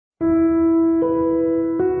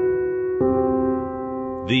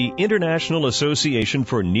The International Association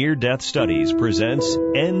for Near-Death Studies presents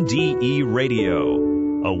NDE Radio,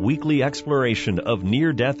 a weekly exploration of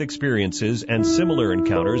near-death experiences and similar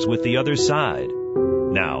encounters with the other side.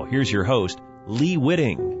 Now, here's your host, Lee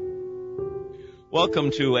Witting.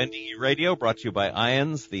 Welcome to NDE Radio, brought to you by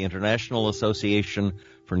IANDS, the International Association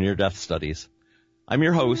for Near-Death Studies. I'm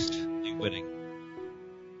your host, Lee Witting.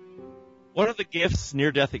 One of the gifts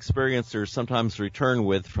near-death experiencers sometimes return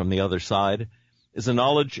with from the other side is a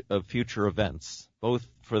knowledge of future events, both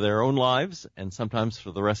for their own lives and sometimes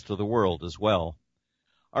for the rest of the world as well.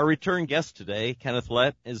 Our return guest today, Kenneth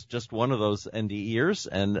Leth, is just one of those NDEers,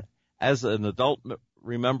 and as an adult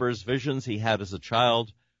remembers visions he had as a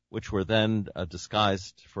child, which were then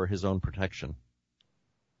disguised for his own protection.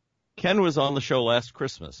 Ken was on the show last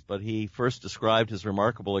Christmas, but he first described his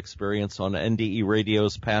remarkable experience on NDE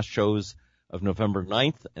Radio's past shows of November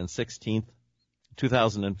 9th and 16th,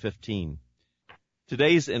 2015.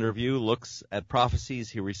 Today's interview looks at prophecies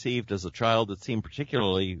he received as a child that seem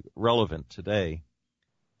particularly relevant today.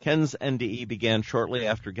 Ken's NDE began shortly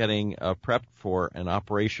after getting prepped for an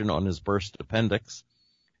operation on his burst appendix.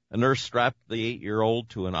 A nurse strapped the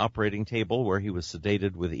 8-year-old to an operating table where he was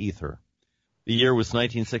sedated with ether. The year was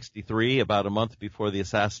 1963, about a month before the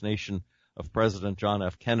assassination of President John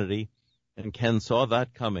F. Kennedy, and Ken saw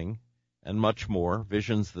that coming, and much more,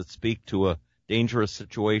 visions that speak to a dangerous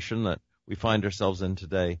situation that we find ourselves in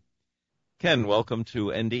today. Ken, welcome to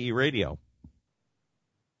NDE Radio.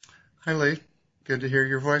 Hi, Lee. Good to hear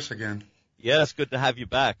your voice again. Yes, good to have you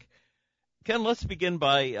back. Ken, let's begin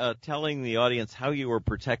by telling the audience how you were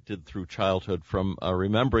protected through childhood from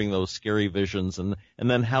remembering those scary visions and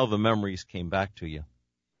then how the memories came back to you.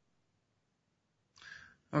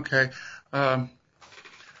 Okay.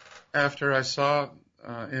 After I saw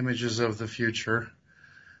images of the future,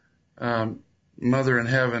 Mother in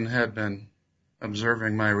Heaven had been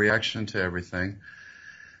observing my reaction to everything,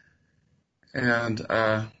 and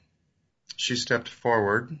she stepped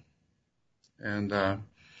forward, and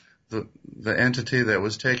the entity that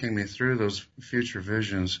was taking me through those future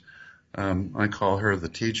visions, I call her the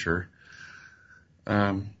teacher.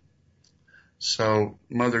 So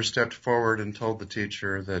Mother stepped forward and told the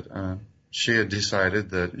teacher that she had decided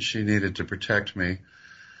that she needed to protect me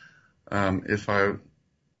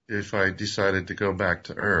if I decided to go back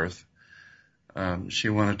to Earth. She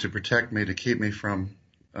wanted to protect me to keep me from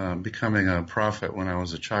becoming a prophet when I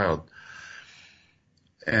was a child.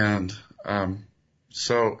 And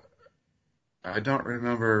so I don't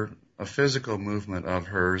remember a physical movement of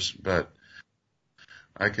hers, but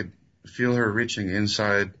I could feel her reaching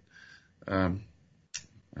inside.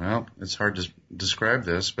 Well, it's hard to describe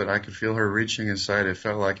this, but I could feel her reaching inside. It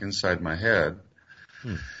felt like inside my head.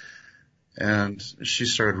 And she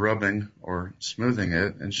started rubbing or smoothing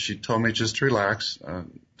it, and she told me just to relax,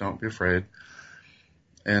 don't be afraid.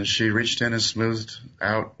 And she reached in and smoothed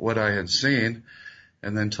out what I had seen,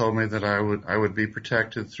 and then told me that I would be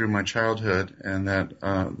protected through my childhood, and that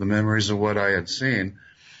the memories of what I had seen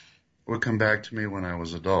would come back to me when I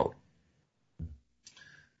was adult.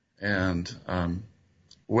 And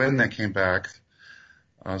when they came back,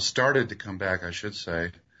 started to come back, I should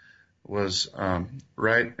say, was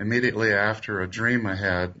right immediately after a dream I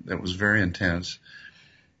had that was very intense,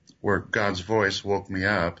 where God's voice woke me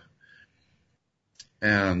up.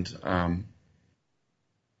 And I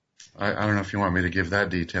don't know if you want me to give that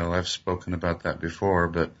detail. I've spoken about that before,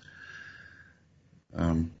 but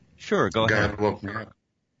Sure, go ahead. God woke me up.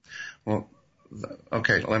 Well,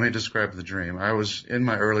 okay, let me describe the dream. I was in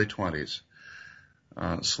my early 20s,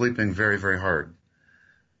 sleeping very, very hard.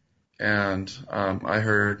 And I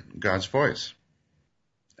heard God's voice.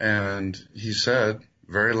 And he said,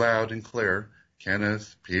 very loud and clear,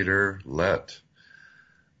 Kenneth Peter Leth.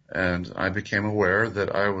 And I became aware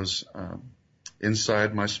that I was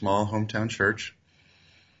inside my small hometown church.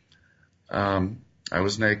 I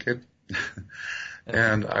was naked,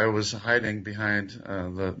 and I was hiding behind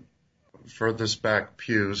the furthest back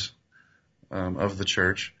pews of the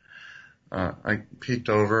church. I peeked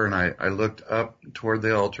over and I looked up toward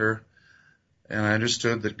the altar, and I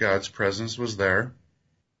understood that God's presence was there.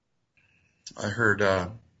 I heard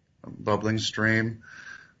a bubbling stream.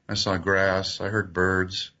 I saw grass. I heard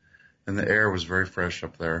birds, and the air was very fresh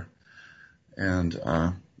up there, and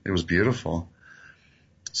it was beautiful.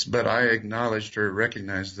 But I acknowledged or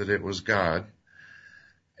recognized that it was God,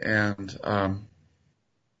 and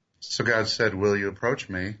so God said, "Will you approach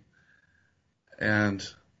me?" And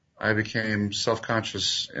I became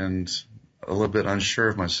self-conscious and a little bit unsure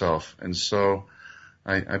of myself. And so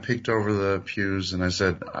I peeked over the pews and I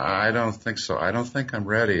said, I don't think so. I don't think I'm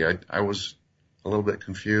ready. I was a little bit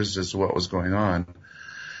confused as to what was going on.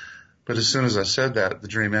 But as soon as I said that, the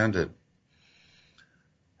dream ended.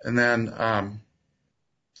 And then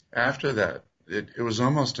after that, it was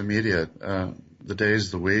almost immediate. The days,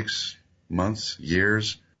 the weeks, months,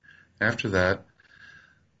 years after that,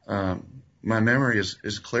 my memory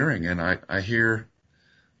is clearing, and I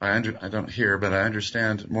don't hear, but I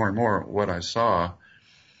understand more and more what I saw.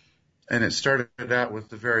 And it started out with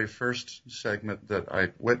the very first segment that I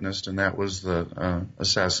witnessed, and that was the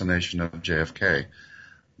assassination of JFK.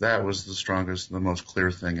 That was the strongest, the most clear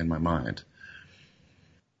thing in my mind.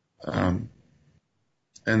 And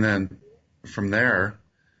then from there,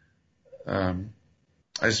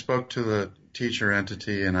 I spoke to the teacher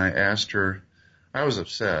entity, and I asked her, I was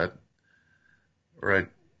upset, right?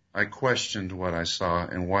 I questioned what I saw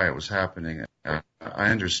and why it was happening. I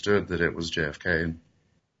understood that it was JFK. And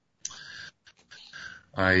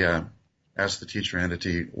I asked the teacher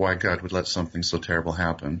entity why God would let something so terrible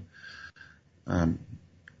happen.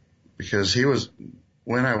 Because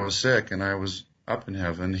when I was sick and I was up in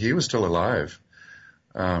heaven, he was still alive.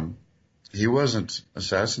 He wasn't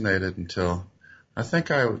assassinated until I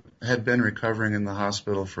think I had been recovering in the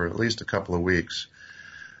hospital for at least a couple of weeks.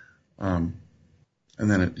 And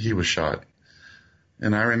then he was shot.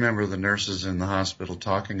 And I remember the nurses in the hospital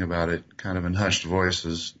talking about it kind of in hushed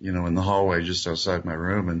voices, in the hallway just outside my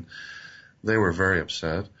room, and they were very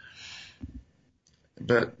upset.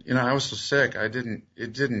 But, I was so sick,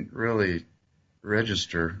 it didn't really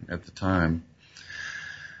register at the time.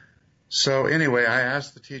 So anyway, I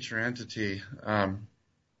asked the teacher entity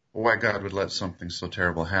why God would let something so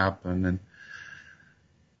terrible happen. And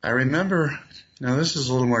I remember, now this is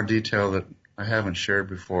a little more detail that I haven't shared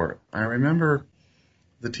before. I remember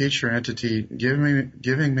the teacher entity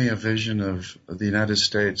giving me a vision of the United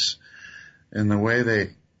States and the way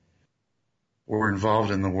they were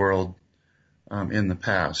involved in the world in the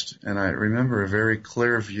past. And I remember a very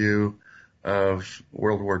clear view of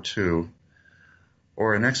World War II,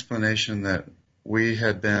 or an explanation that we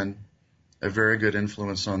had been a very good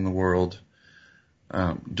influence on the world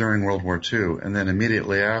during World War II. And then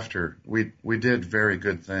immediately after, we did very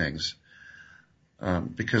good things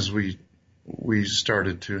because we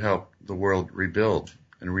started to help the world rebuild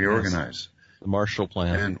and reorganize. Yes. The Marshall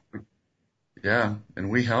Plan. And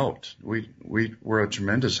we helped. We were a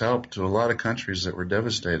tremendous help to a lot of countries that were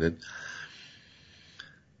devastated.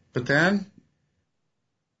 But then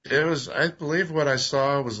I believe what I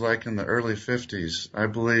saw was like in the early 50s. I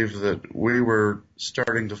believe that we were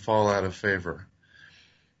starting to fall out of favor.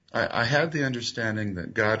 I had the understanding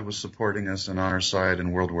that God was supporting us and on our side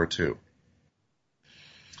in World War II.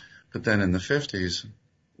 But then in the 50s,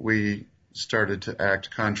 we started to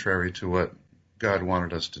act contrary to what God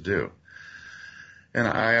wanted us to do. And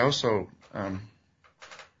I also,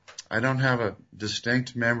 I don't have a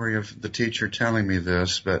distinct memory of the teacher telling me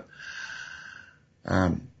this, but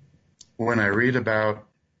when I read about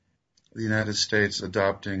the United States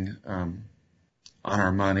adopting on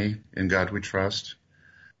our money, in God we trust,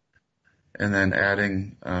 and then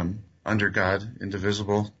adding under God,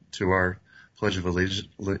 indivisible, to our Pledge of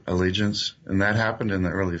Allegiance, and that happened in the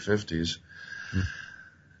early 50s,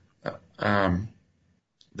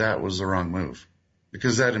 that was the wrong move,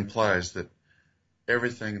 because that implies that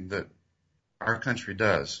everything that our country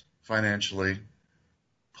does, financially,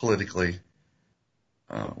 politically,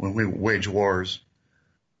 when we wage wars,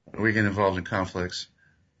 when we get involved in conflicts,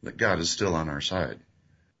 that God is still on our side.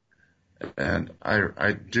 And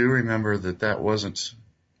I do remember that wasn't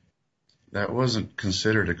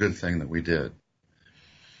considered a good thing that we did.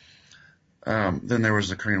 Then there was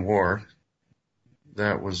the Korean War.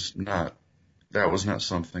 That was not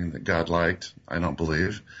something that God liked, I don't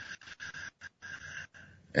believe.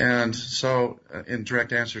 And so, in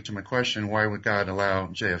direct answer to my question, why would God allow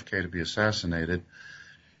JFK to be assassinated?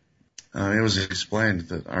 It was explained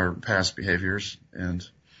that our past behaviors and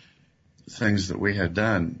things that we had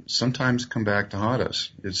done sometimes come back to haunt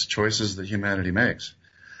us. It's choices that humanity makes.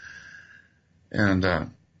 And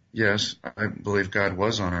yes, I believe God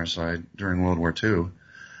was on our side during World War II.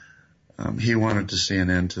 He wanted to see an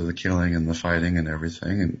end to the killing and the fighting and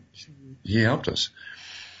everything, and he helped us.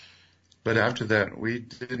 But after that, we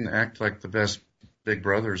didn't act like the best big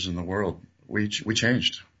brothers in the world. We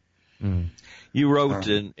changed. Mm. You wrote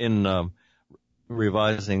in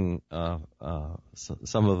revising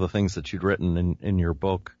some of the things that you'd written in your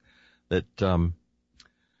book that the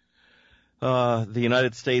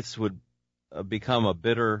United States would become a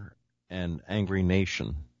bitter and angry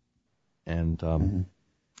nation, and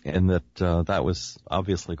and that was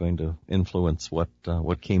obviously going to influence what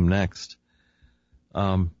came next.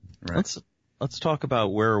 Right. Let's talk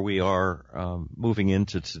about where we are moving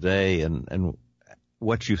into today, and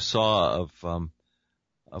what you saw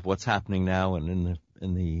of what's happening now and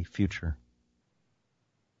in the future.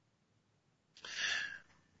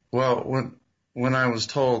 Well, when I was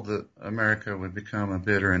told that America would become a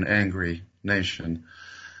bitter and angry nation,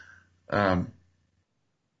 the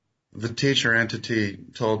teacher entity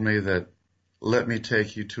told me that, let me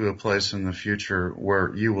take you to a place in the future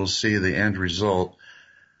where you will see the end result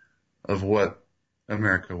of what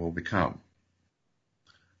America will become.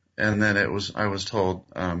 And then I was told,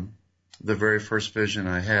 the very first vision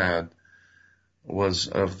I had was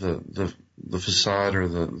of the facade or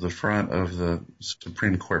the front of the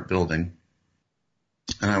Supreme Court building.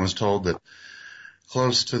 And I was told that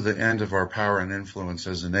close to the end of our power and influence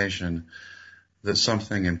as a nation, that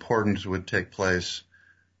something important would take place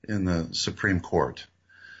in the Supreme Court.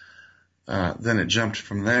 Then it jumped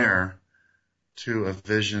from there to a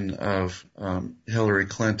vision of Hillary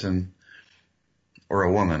Clinton, or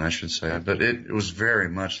a woman, I should say, but it was very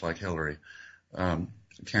much like Hillary,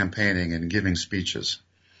 campaigning and giving speeches.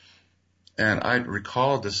 And I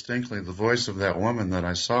recall distinctly the voice of that woman that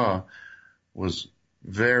I saw was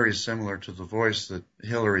very similar to the voice that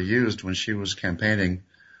Hillary used when she was campaigning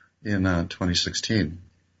in 2016.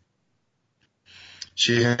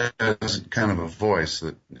 She has kind of a voice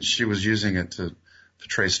that she was using it to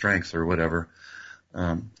portray strength or whatever,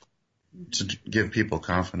 to give people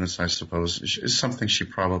confidence, I suppose. It's something she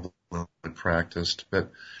probably practiced.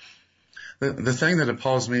 But the thing that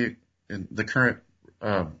appalls me in the current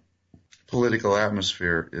political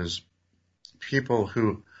atmosphere is people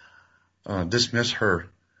who dismiss her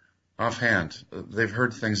offhand. They've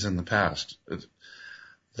heard things in the past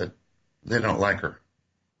that they don't like her,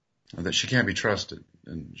 that she can't be trusted,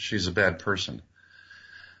 and she's a bad person.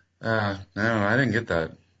 No, I didn't get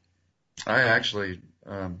that. I actually,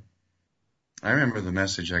 I remember the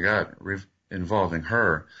message I got involving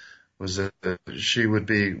her was that she would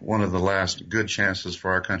be one of the last good chances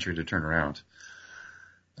for our country to turn around.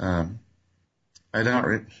 I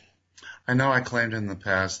know I claimed in the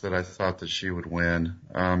past that I thought that she would win,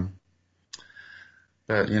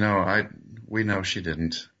 but we know she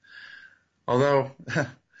didn't. Although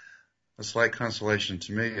a slight consolation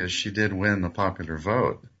to me is she did win the popular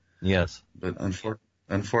vote. Yes, but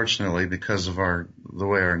unfortunately, because of the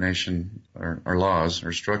way our nation, our laws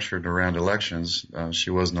are structured around elections, she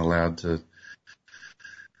wasn't allowed to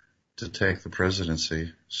take the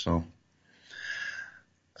presidency. So,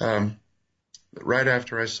 right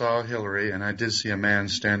after I saw Hillary, and I did see a man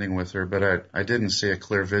standing with her, but I didn't see a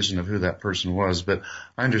clear vision of who that person was, but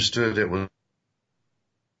I understood it was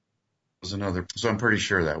another, so I'm pretty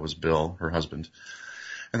sure that was Bill, her husband.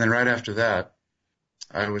 And then right after that,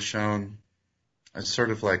 I was shown, I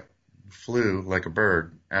sort of flew like a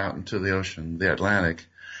bird out into the ocean, the Atlantic,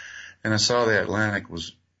 and I saw the Atlantic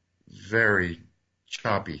was very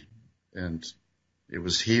choppy and it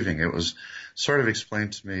was heaving. It was sort of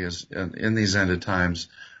explained to me as in these ended times,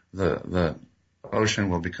 the ocean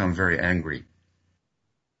will become very angry.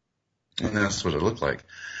 And that's what it looked like.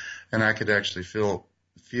 And I could actually feel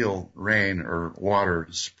rain or water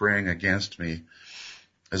spraying against me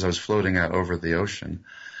as I was floating out over the ocean.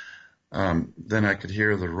 Then I could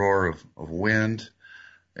hear the roar of wind,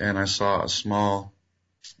 and I saw a small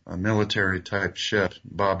military-type ship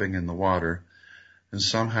bobbing in the water. And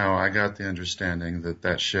somehow I got the understanding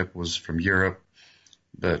that ship was from Europe,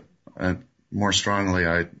 but more strongly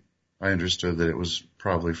I understood that it was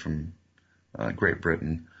probably from Great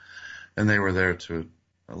Britain. And they were there to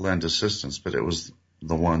lend assistance, but it was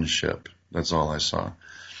the one ship. That's all I saw.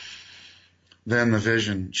 Then the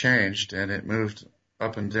vision changed, and it moved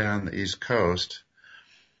up and down the East Coast,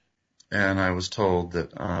 and I was told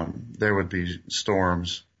that there would be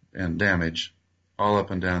storms and damage all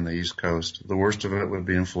up and down the East Coast. The worst of it would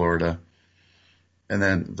be in Florida, and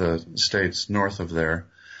then the states north of there.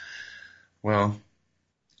 Well,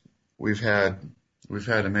 we've had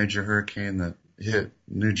a major hurricane that hit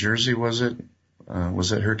New Jersey, was it?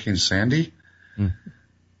 Was it Hurricane Sandy? Mm.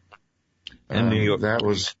 And New York. That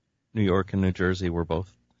was New York and New Jersey were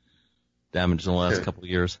both damaged in the last couple of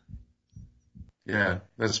years. Yeah,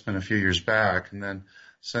 that's been a few years back. And then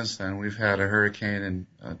since then, we've had a hurricane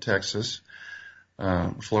in Texas.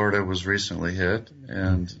 Florida was recently hit,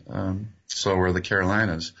 and so were the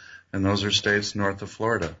Carolinas. And those are states north of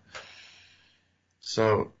Florida.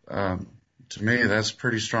 So to me, that's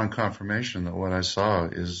pretty strong confirmation that what I saw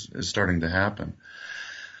is starting to happen.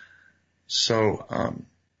 So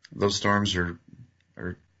those storms are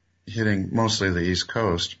hitting mostly the East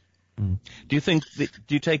Coast. Mm. Do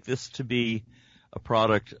you take this to be a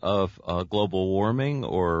product of global warming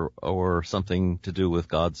or something to do with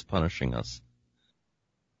God's punishing us?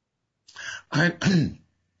 I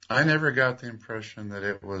I never got the impression that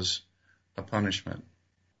it was a punishment.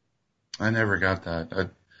 I never got that.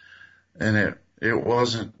 And it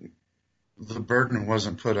wasn't, the burden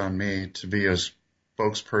wasn't put on me to be a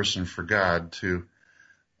spokesperson for God to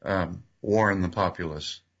warn the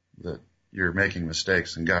populace that you're making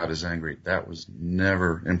mistakes and God is angry. That was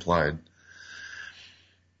never implied.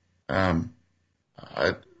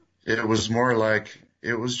 It was more like,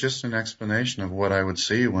 it was just an explanation of what I would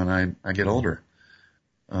see when I get older.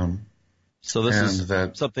 So this is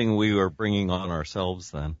something we were bringing on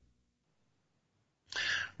ourselves then.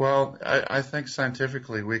 Well, I think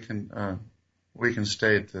scientifically we can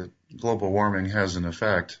state that global warming has an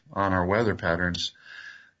effect on our weather patterns,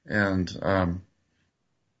 and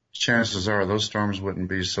chances are those storms wouldn't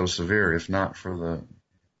be so severe if not for the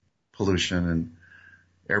pollution and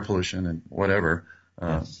air pollution and whatever,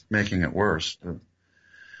 making it worse.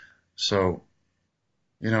 So,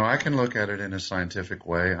 I can look at it in a scientific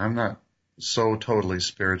way. I'm not so totally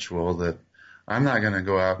spiritual that I'm not going to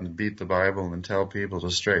go out and beat the Bible and tell people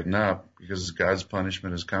to straighten up because God's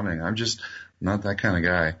punishment is coming. I'm just not that kind of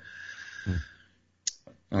guy.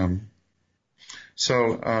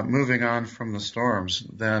 So moving on from the storms,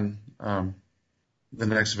 then the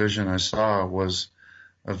next vision I saw was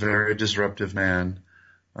a very disruptive man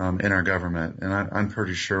in our government. And I'm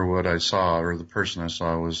pretty sure what I saw, or the person I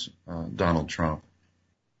saw, was Donald Trump.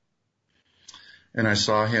 And I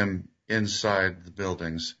saw him inside the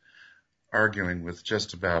buildings arguing with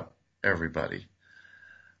just about everybody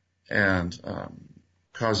and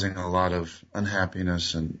causing a lot of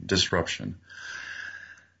unhappiness and disruption.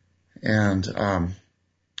 And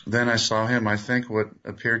then I saw him, I think what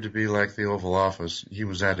appeared to be like the Oval Office. He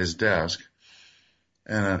was at his desk,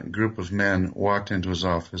 and a group of men walked into his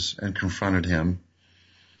office and confronted him.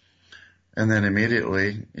 And then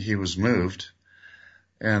immediately he was moved.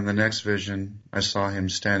 And the next vision, I saw him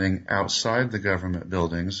standing outside the government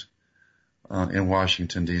buildings in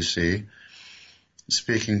Washington, D.C.,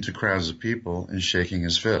 speaking to crowds of people and shaking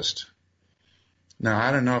his fist. Now,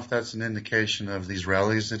 I don't know if that's an indication of these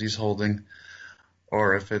rallies that he's holding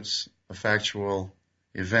or if it's a factual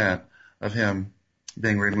event of him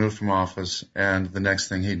being removed from office, and the next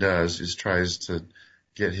thing he does is tries to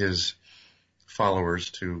get his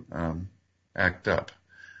followers to act up.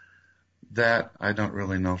 That I don't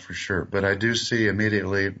really know for sure, but I do see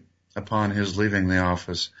immediately upon his leaving the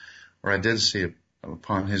office, or I did see it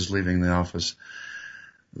upon his leaving the office,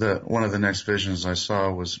 one of the next visions I saw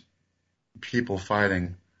was people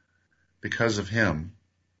fighting because of him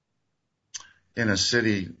in a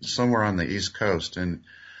city somewhere on the East Coast. And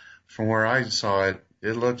from where I saw it,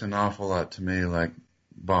 it looked an awful lot to me like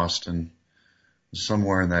Boston,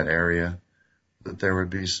 somewhere in that area, that there would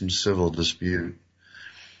be some civil dispute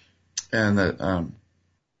and that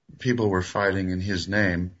people were fighting in his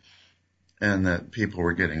name and that people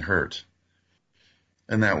were getting hurt.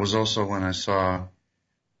 And that was also when I saw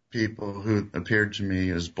people who appeared to me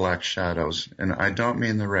as black shadows. And I don't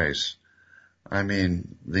mean the race. I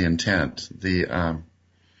mean the intent. Their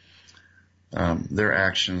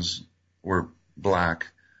actions were black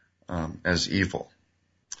as evil.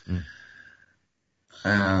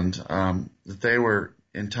 And they were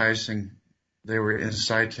inciting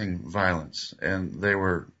violence, and they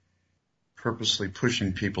were purposely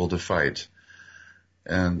pushing people to fight,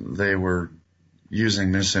 and they were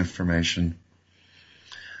using misinformation.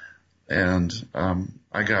 And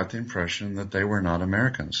I got the impression that they were not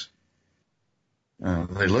Americans.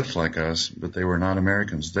 They looked like us, but they were not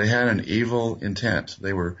Americans. They had an evil intent.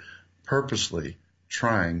 They were purposely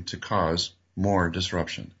trying to cause more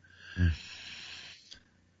disruption.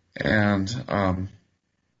 And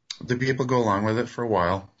the people go along with it for a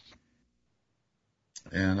while.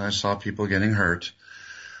 And I saw people getting hurt.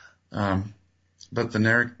 But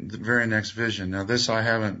the very next vision, now this I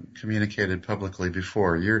haven't communicated publicly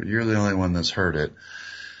before. You're the only one that's heard it,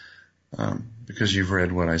 because you've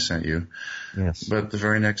read what I sent you. Yes. But the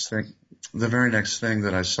very next thing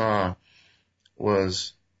that I saw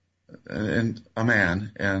was a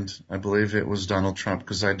man, and I believe it was Donald Trump,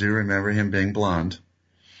 because I do remember him being blonde.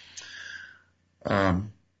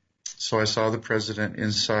 So I saw the president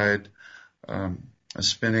inside a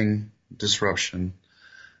spinning disruption.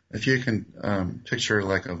 If you can picture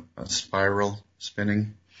like a spiral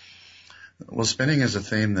spinning. Well, spinning is a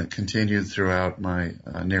theme that continued throughout my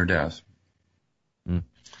near death.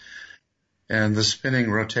 And the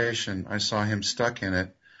spinning rotation, I saw him stuck in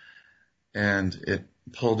it, and it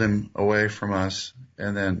pulled him away from us,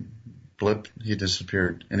 and then blip, he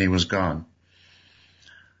disappeared, and he was gone.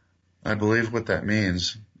 I believe what that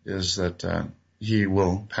means is that he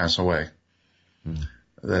will pass away.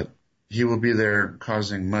 That he will be there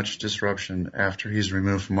causing much disruption after he's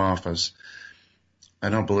removed from office. I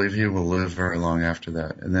don't believe he will live very long after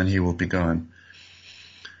that, and then he will be gone.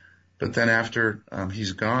 But then after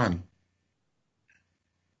he's gone,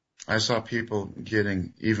 I saw people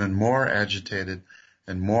getting even more agitated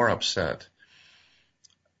and more upset.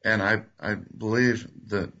 And I believe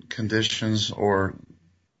the conditions or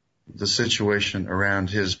the situation around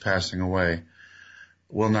his passing away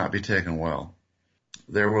will not be taken well.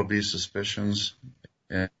 There will be suspicions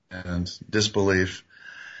and disbelief,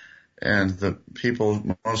 and the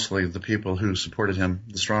people, mostly the people who supported him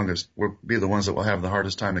the strongest, will be the ones that will have the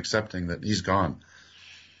hardest time accepting that he's gone.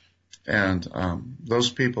 And those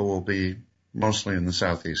people will be mostly in the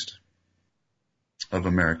southeast of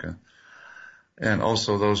America. And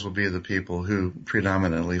also those will be the people who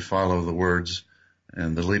predominantly follow the words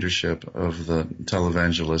and the leadership of the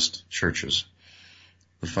televangelist churches,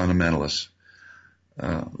 the fundamentalists,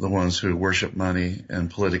 the ones who worship money and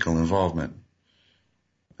political involvement,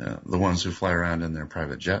 the ones who fly around in their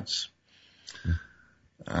private jets,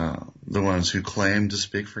 the ones who claim to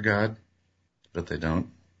speak for God, but they don't.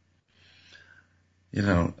 You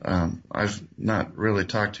know, I've not really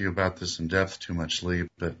talked to you about this in depth too much, Lee,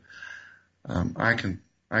 but I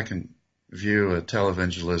can view a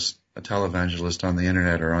televangelist on the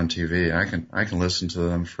internet or on TV. I can listen to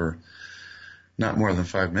them for not more than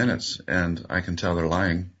 5 minutes, and I can tell they're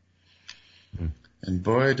lying. And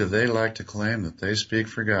boy, do they like to claim that they speak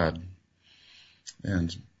for God.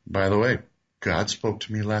 And by the way, God spoke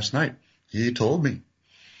to me last night. He told me.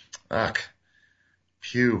 Ugh.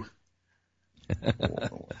 Pew.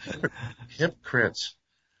 Hypocrites.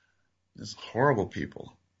 These horrible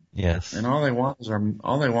people. Yes. And all they want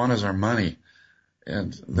is our money.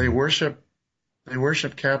 And they worship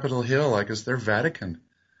Capitol Hill like it's their Vatican.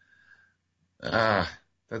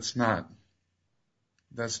 That's not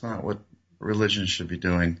what religion should be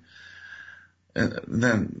doing. And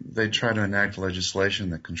then they try to enact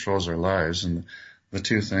legislation that controls our lives. And the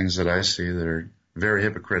two things that I see that are very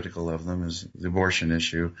hypocritical of them is the abortion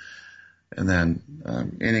issue, and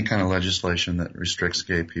then any kind of legislation that restricts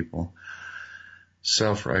gay people.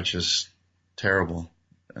 Self-righteous, terrible.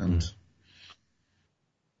 And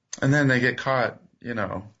then they get caught, you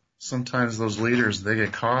know, sometimes those leaders, they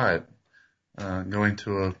get caught going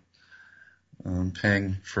to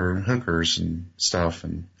paying for hookers and stuff,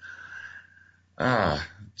 and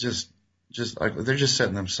just like they're just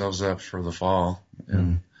setting themselves up for the fall.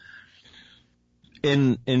 And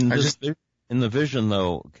in the vision,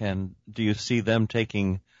 though, do you see them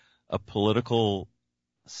taking a political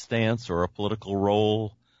stance or a political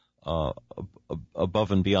role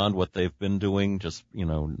above and beyond what they've been doing? Just, you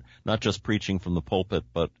know, not just preaching from the pulpit,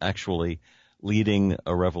 but actually leading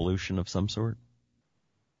a revolution of some sort?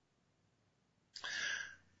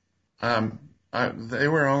 They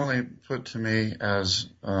were only put to me as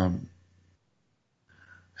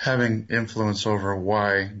having influence over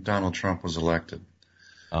why Donald Trump was elected.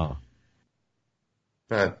 Oh.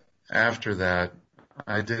 But after that,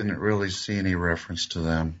 I didn't really see any reference to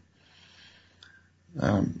them.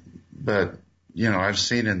 But, you know, I've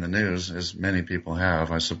seen in the news, as many people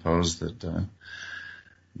have, I suppose, that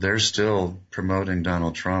they're still promoting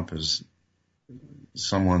Donald Trump as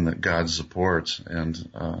someone that God supports, and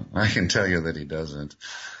I can tell you that he doesn't.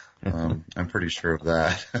 I'm pretty sure of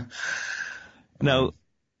that. Now,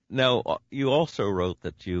 you also wrote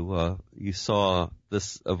that you saw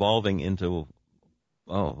this evolving into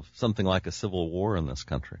something like a civil war in this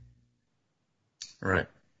country. Right.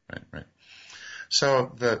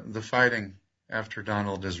 So the fighting after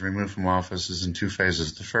Donald is removed from office is in two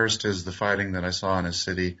phases. The first is the fighting that I saw in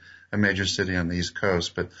a major city on the East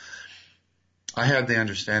Coast, but I had the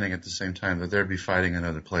understanding at the same time that there'd be fighting in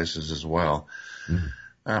other places as well.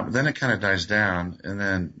 Mm-hmm. Then it kind of dies down, and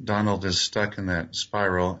then Donald is stuck in that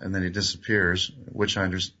spiral, and then he disappears, which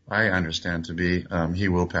I understand to be he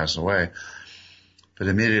will pass away. But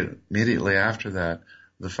immediately after that,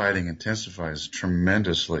 the fighting intensifies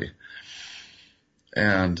tremendously.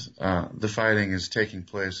 And the fighting is taking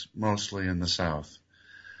place mostly in the South.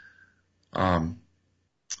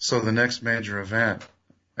 So the next major event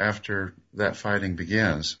after that fighting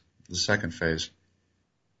begins, the second phase,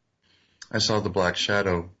 I saw the Black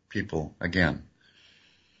Shadow people again.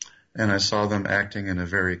 And I saw them acting in a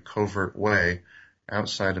very covert way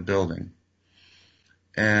outside a building.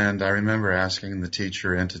 And I remember asking the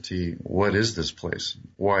teacher entity, what is this place?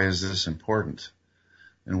 Why is this important?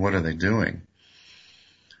 And what are they doing?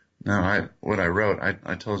 Now, what I wrote,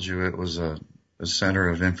 I told you it was a center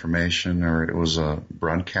of information, or it was a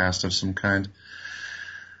broadcast of some kind.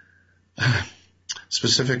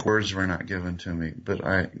 Specific words were not given to me, but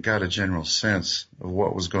I got a general sense of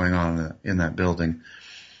what was going on in that building.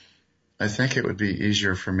 I think it would be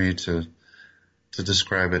easier for me to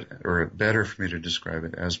describe it, or better for me to describe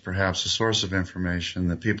it, as perhaps a source of information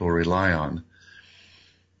that people rely on.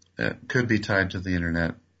 It could be tied to the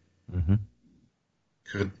internet,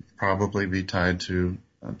 could probably be tied to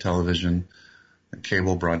television,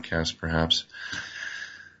 cable broadcast perhaps.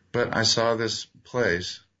 But I saw this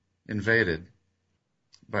place invaded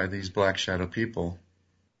by these black shadow people,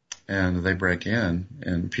 and they break in,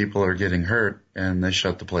 and people are getting hurt, and they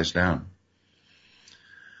shut the place down.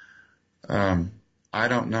 I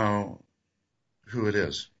don't know who it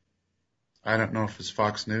is. I don't know if it's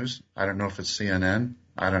Fox News. I don't know if it's CNN.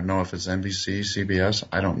 I don't know if it's NBC, CBS.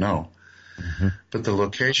 I don't know. But the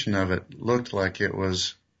location of it looked like it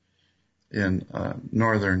was in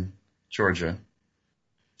northern Georgia,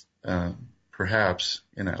 perhaps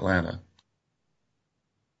in Atlanta.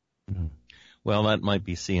 Well, that might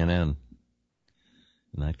be CNN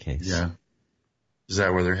in that case. Yeah. Is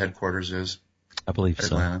that where their headquarters is? I believe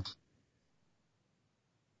Atlanta. so.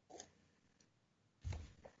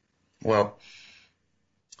 Well,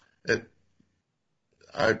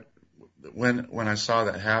 when I saw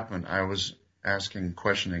that happen, I was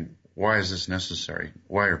questioning, why is this necessary?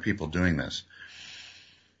 Why are people doing this?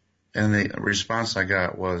 And the response I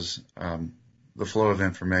got was, the flow of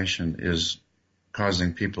information is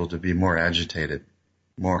causing people to be more agitated,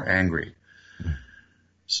 more angry.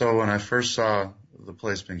 So when I first saw the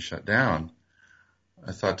place being shut down,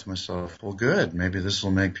 I thought to myself, well, good, maybe this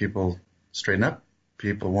will make people straighten up.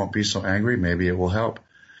 People won't be so angry. Maybe it will help.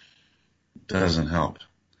 Doesn't help.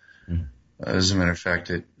 As a matter of fact,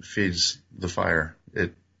 it feeds the fire.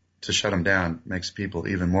 To shut them down makes people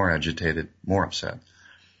even more agitated, more upset.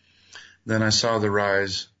 Then I saw the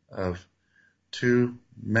rise of two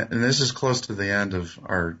men, and this is close to the end of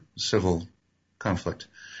our civil conflict.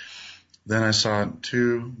 Then I saw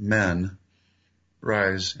two men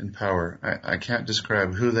rise in power. I can't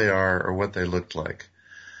describe who they are or what they looked like,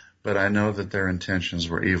 but I know that their intentions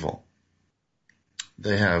were evil.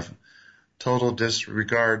 They have total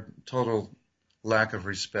disregard, total lack of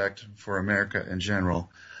respect for America in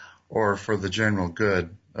general, or for the general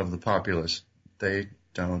good of the populace. They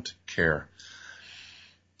don't care.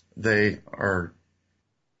 They are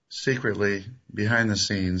secretly, behind the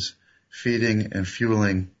scenes, feeding and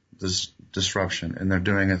fueling this disruption, and they're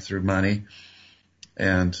doing it through money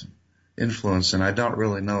and influence. And I don't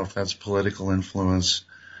really know if that's political influence.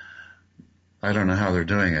 I don't know how they're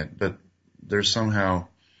doing it, but they're somehow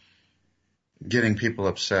getting people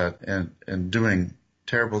upset and doing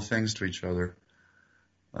terrible things to each other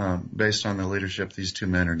based on the leadership these two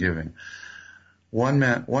men are giving. One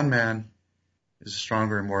man is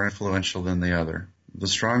stronger and more influential than the other. The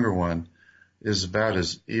stronger one is about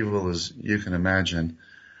as evil as you can imagine,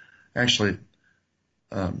 actually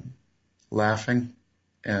laughing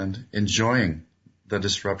and enjoying the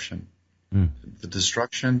disruption, the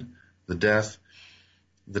destruction, the death,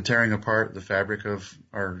 the tearing apart the fabric of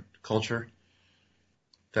our culture.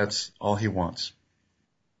 That's all he wants.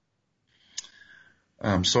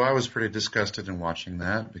 So I was pretty disgusted in watching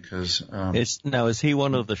that because... Is he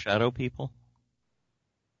one of the shadow people?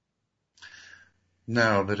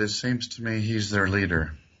 No, but it seems to me he's their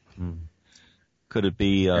leader. Could it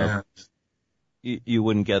be... you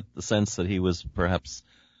wouldn't get the sense that he was perhaps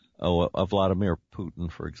a Vladimir Putin,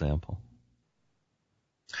 for example?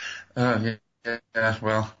 Yeah,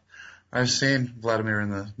 well, I've seen Vladimir in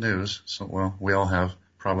the news, so, well, we all have,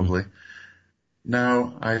 probably.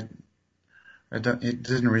 No, I don't, it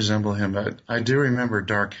didn't resemble him, but I do remember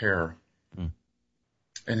dark hair.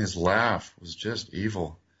 And his laugh was just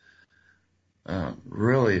evil.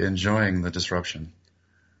 Really enjoying the disruption.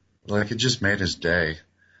 Like, it just made his day.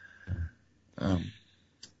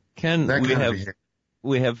 Ken,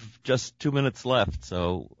 we have just 2 minutes left,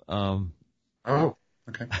 so... Oh,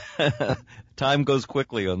 okay. Time goes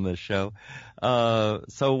quickly on this show.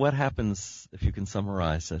 So what happens, if you can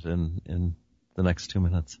summarize it in the next 2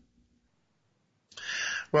 minutes?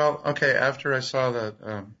 Well, okay, after I saw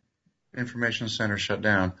the information center shut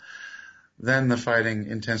down, then the fighting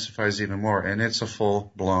intensifies even more, and it's a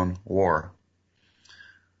full-blown war.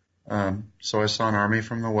 So I saw an army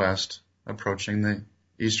from the west approaching the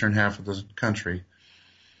eastern half of the country,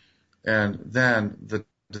 and then the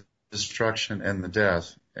destruction and the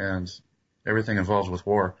death and everything involved with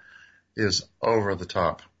war is over the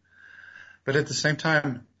top. But at the same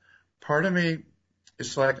time, part of me,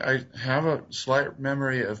 it's like I have a slight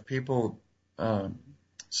memory of people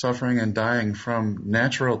suffering and dying from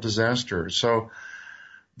natural disaster. So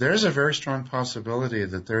there's a very strong possibility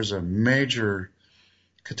that there's a major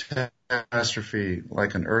catastrophe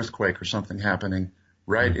like an earthquake or something happening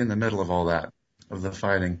right in the middle of all that, of the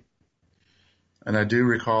fighting. And I do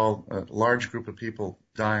recall a large group of people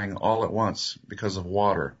dying all at once because of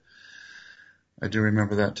water. I do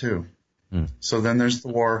remember that too. So then there's the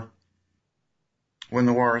war. When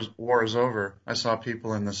the war is over, I saw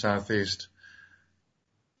people in the Southeast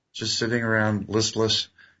just sitting around listless,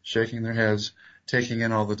 shaking their heads, taking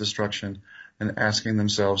in all the destruction, and asking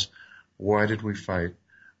themselves, why did we fight?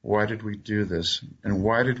 Why did we do this? And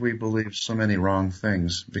why did we believe so many wrong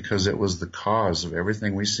things? Because it was the cause of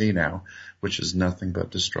everything we see now, which is nothing but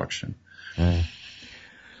destruction.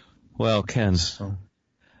 Well, Ken,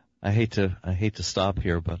 I hate to stop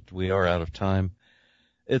here, but we are out of time.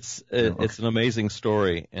 It's an amazing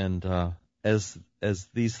story, and as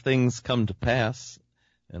these things come to pass,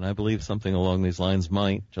 and I believe something along these lines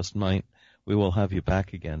might, we will have you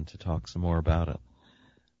back again to talk some more about it.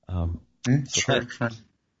 Sure.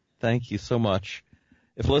 Thank you so much.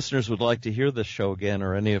 If listeners would like to hear this show again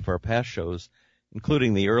or any of our past shows,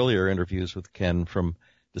 including the earlier interviews with Ken from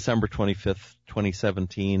December 25th,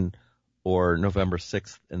 2017, or November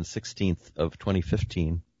 6th and 16th of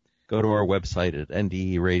 2015, go to our website at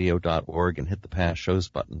nderadio.org and hit the past shows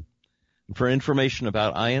button. And for information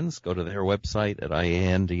about IANDS, go to their website at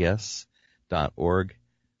IANDS.org.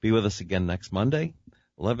 Be with us again next Monday,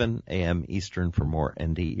 11 a.m. Eastern, for more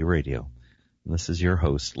NDE Radio. And this is your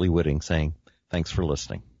host, Lee Witting, saying thanks for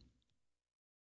listening.